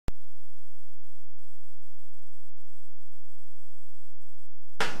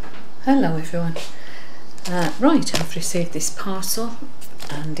Hello everyone. Right, I've received this parcel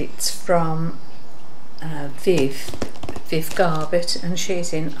and it's from Viv Garbett, and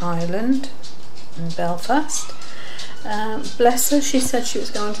she's in Ireland, in Belfast. Bless her, she said she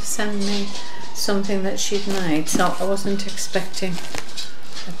was going to send me something that she'd made, so I wasn't expecting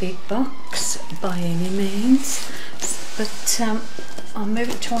a big box by any means, but I'll move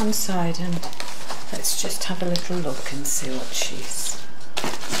it to one side and let's just have a little look and see what she's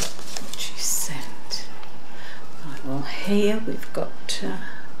sent. Right, well here we've got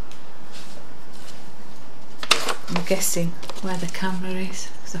I'm guessing where the camera is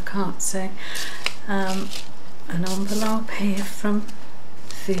because I can't see, an envelope here from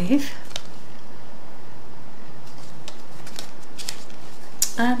Viv,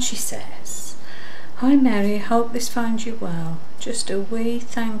 and she says, "Hi Mary, hope this finds you well. Just a wee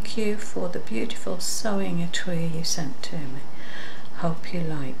thank you for the beautiful sewing etui you sent to me. Hope you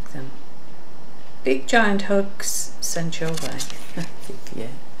like them. Big giant hugs sent your way."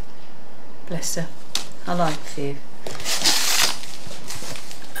 Vivien. Bless her. I like Viv.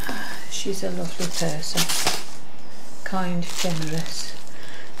 She's a lovely person. Kind, generous.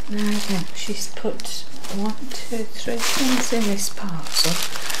 Now then, she's put 1, 2, 3 things in this parcel.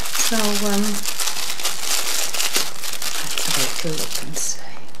 So let's have a little look and see.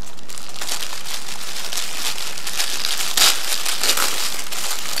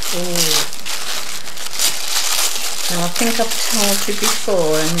 Oh. Now I think I've told you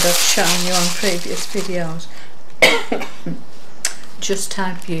before and I've shown you on previous videos just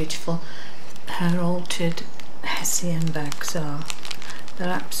how beautiful her altered Hessian bags are. They're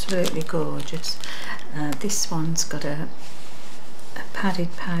absolutely gorgeous. This one's got a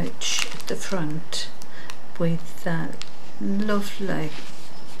padded pouch at the front with lovely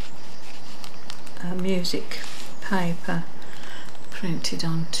music paper printed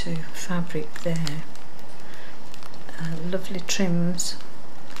onto fabric there. Lovely trims,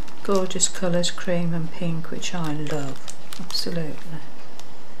 gorgeous colours, cream and pink, which I love, absolutely.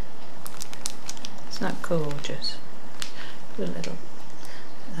 Isn't that gorgeous? Put a little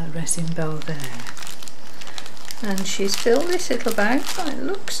resin bow there. And she's filled this little bag, oh, it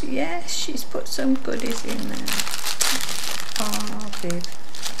looks, yes, she's put some goodies in there. Oh, Viv.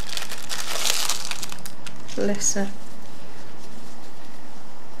 Bless her.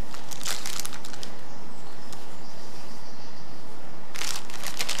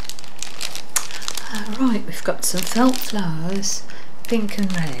 Right, we've got some felt flowers, pink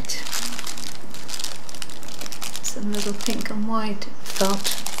and red. Some little pink and white felt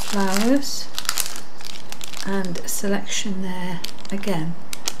flowers, and a selection there, again,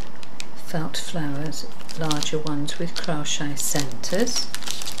 felt flowers, larger ones with crochet centres,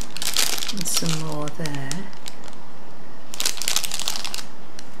 and some more there.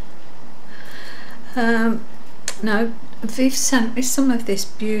 Now, Viv sent me some of this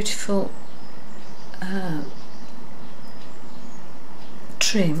beautiful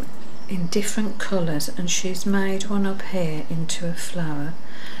trim in different colours, and she's made one up here into a flower,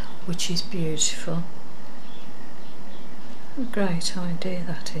 which is beautiful. A great idea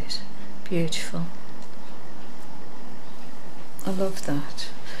that is. Beautiful. I love that.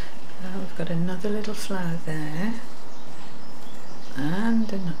 We've got another little flower there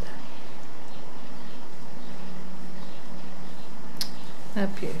and another. They're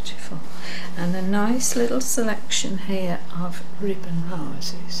beautiful, and a nice little selection here of ribbon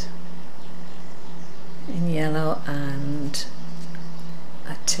roses in yellow and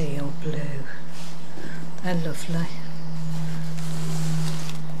a teal blue. They're lovely.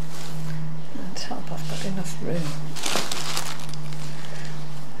 Let's hope I've got enough room.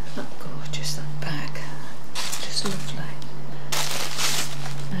 Not gorgeous, that bag, just lovely.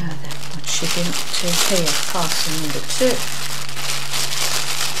 Now then, what's she been up to here? Parcel number 2.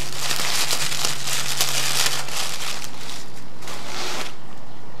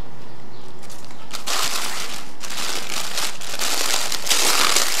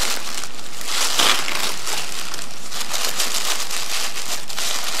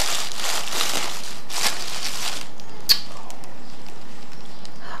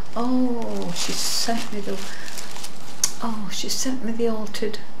 Oh, she sent me the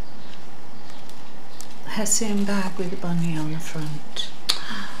altered Hessian bag with a bunny on the front.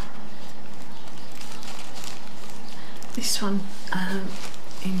 This one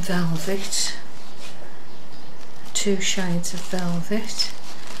in velvet, 2 shades of velvet,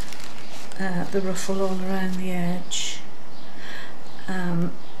 the ruffle all around the edge, the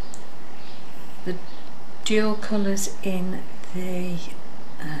dual colours in the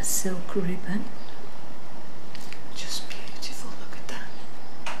silk ribbon. Just beautiful, look at that.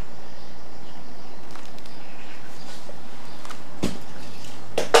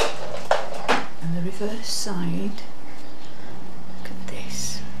 side. Look at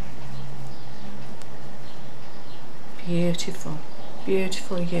this. Beautiful,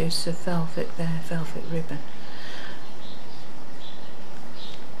 beautiful use of velvet there, velvet ribbon.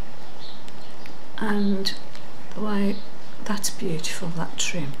 And the way, that's beautiful, that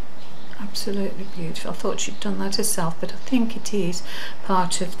trim. Absolutely beautiful. I thought she'd done that herself, but I think it is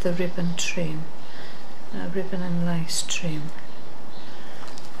part of the ribbon trim, ribbon and lace trim.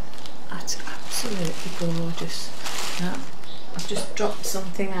 That's absolutely gorgeous. Now, I've just dropped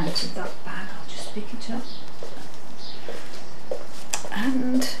something out of that bag. I'll just pick it up.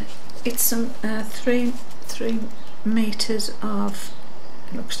 And it's some 3 meters of,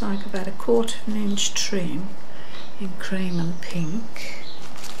 it looks like about 1/4 inch trim in cream and pink.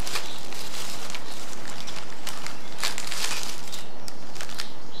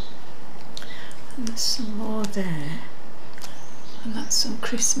 And there's some more there, and that's some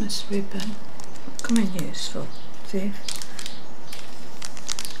Christmas ribbon. Coming useful, Viv.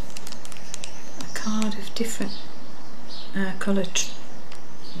 A card of different colour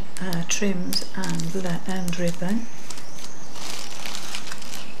trims and ribbon.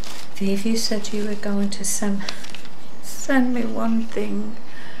 Viv, you said you were going to send me one thing.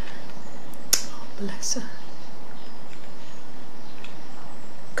 Oh, bless her.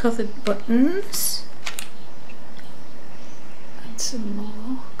 Covered buttons, and some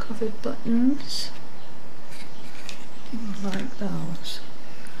more covered buttons, like those,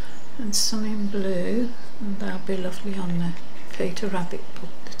 and some in blue, and they'll be lovely on the Peter Rabbit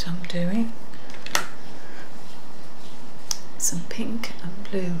book that I'm doing. Some pink and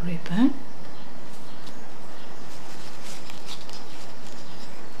blue ribbon,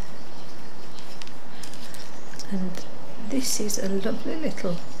 and this is a lovely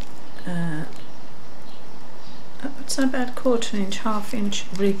little it's about 1/4 inch, 1/2 inch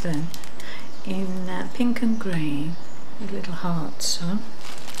ribbon in pink and green with little hearts on.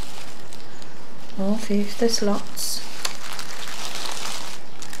 Oh, Viv, there's lots.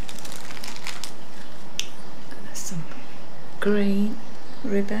 And there's some green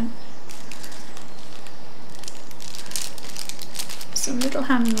ribbon, some little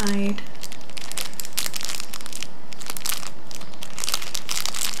handmade.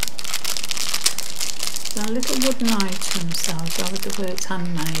 Little wooden items, I'll go with the words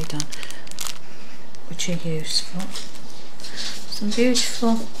handmade on, which are useful. Some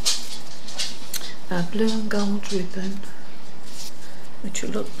beautiful blue and gold ribbon, which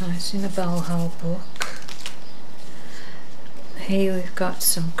will look nice in a boho book. Here we've got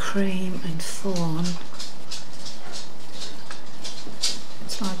some cream and fawn.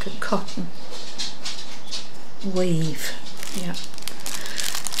 It's like a cotton weave, yeah.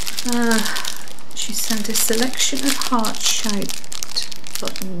 She sent a selection of heart-shaped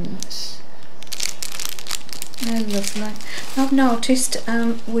buttons. They're lovely. I've noticed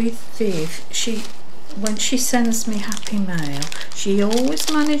with Viv, when she sends me happy mail, she always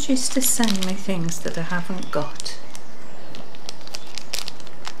manages to send me things that I haven't got.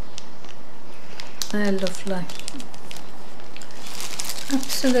 They're lovely.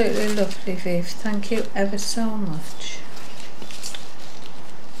 Absolutely lovely, Viv. Thank you ever so much.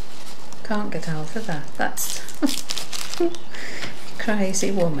 Can't get over that. That's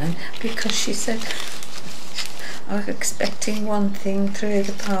crazy woman, because she said I was expecting one thing through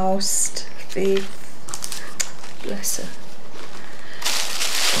the post. Viv, bless her.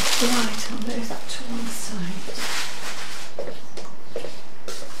 Right, I'll move that to one side.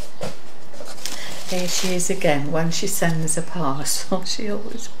 Here she is again. When she sends a parcel, she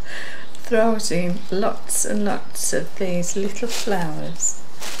always throws in lots and lots of these little flowers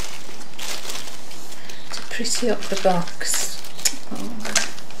to pretty up the box. Oh,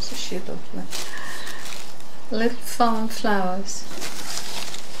 isn't she lovely? Little farm flowers,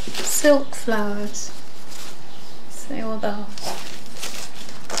 silk flowers. See all those?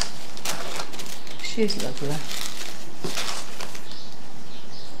 She's lovely.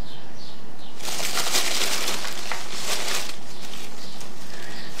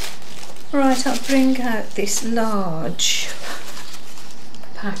 Right, I'll bring out this large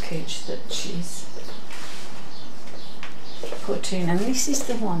package that she's put in, and this is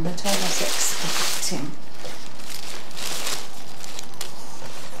the one that I was expecting.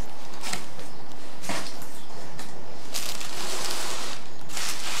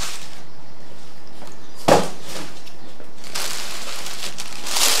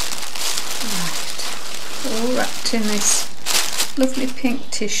 Right, all wrapped in this lovely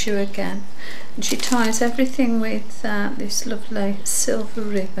pink tissue again, and she ties everything with this lovely silver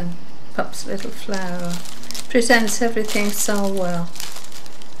ribbon. Pops a little flower on. Presents everything so well.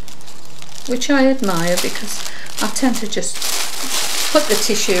 which I admire, because I tend to just put the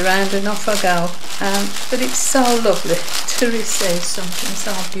tissue around and off I go, but it's so lovely to receive something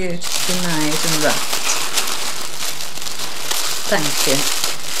so beautifully made and wrapped. Thank you.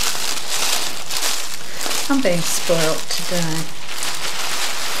 I'm being spoilt today.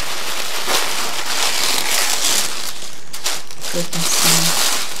 Goodness me.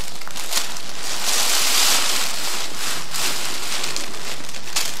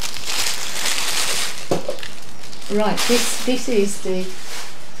 Right, this is the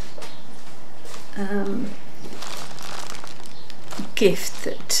gift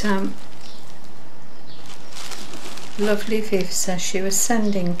that lovely Viv says she was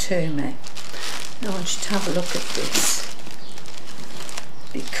sending to me. I want you to have a look at this,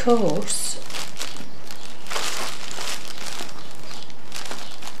 because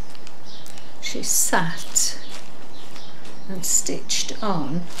she sat and stitched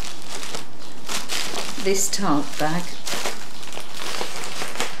on this tote bag.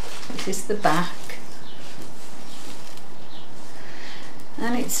 This is the back,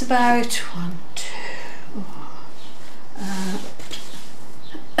 and it's about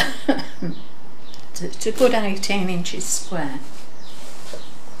it's a good 18 inches square.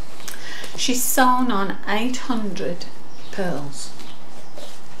 She's sewn on 800 pearls.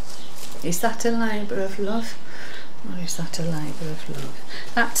 Is that a labour of love, or is that a labour of love?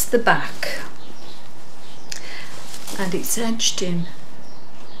 That's the back, and it's edged in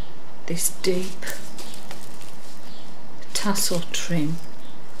this deep tassel trim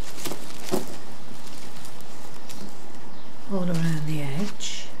all around the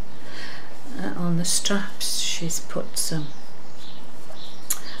edge. On the straps she's put some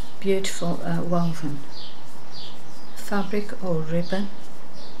beautiful woven fabric or ribbon,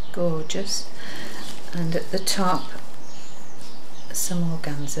 gorgeous, and at the top some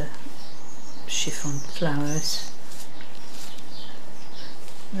organza chiffon flowers.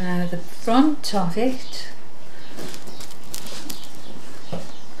 Now the front of it, a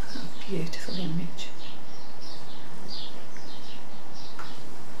beautiful image.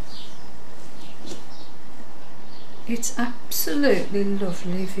 It's absolutely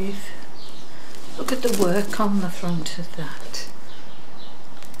lovely, Viv. Look at the work on the front of that.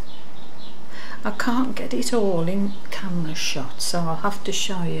 I can't get it all in camera shot, so I'll have to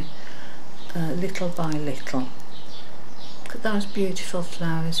show you little by little. Look at those beautiful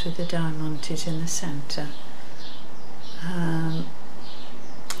flowers with the diamantes in the centre.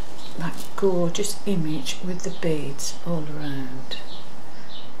 That gorgeous image with the beads all around.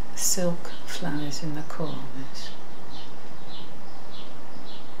 Silk flowers in the corners.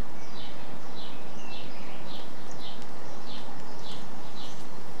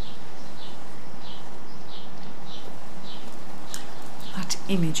 That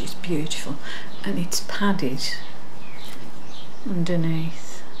image is beautiful, and it's padded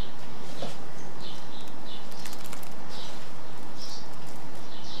underneath.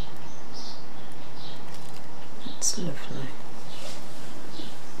 It's lovely.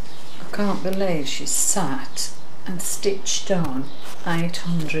 I can't believe she's sat and stitched on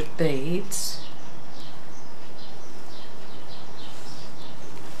 800 beads.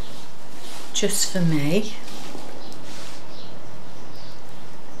 Just for me.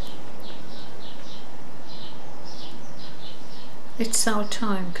 It's so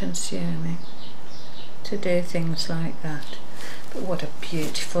time consuming to do things like that, but what a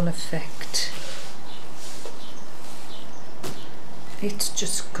beautiful effect. It's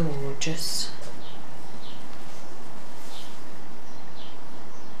just gorgeous.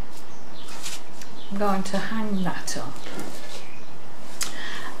 I'm going to hang that up,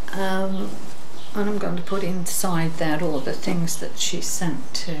 and I'm going to put inside there all the things that she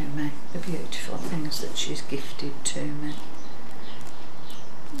sent to me, the beautiful things that she's gifted to me.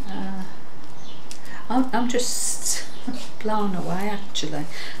 I'm just blown away, actually.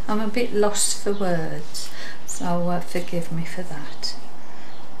 I'm a bit lost for words, so forgive me for that.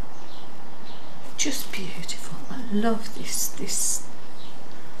 Just beautiful. I love this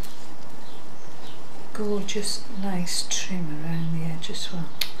gorgeous lace trim around the edge as well.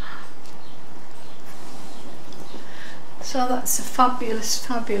 So that's a fabulous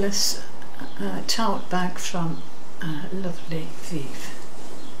tote bag from lovely Viv.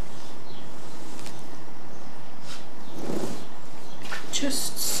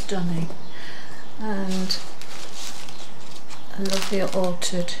 Just stunning, and a lovely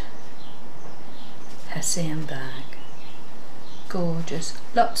altered Hessian bag. Gorgeous,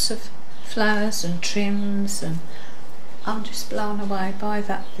 lots of flowers and trims, and I'm just blown away by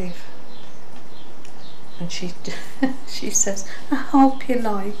that, Viv. and she she says, I hope you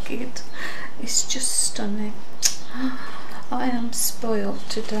like it. It's just stunning. I am spoilt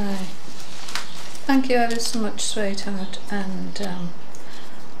today. Thank you ever so much, sweetheart, and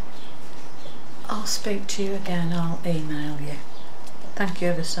I'll speak to you again. I'll email you. Thank you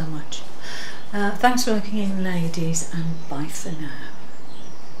ever so much. Thanks for looking in, ladies, and bye for now.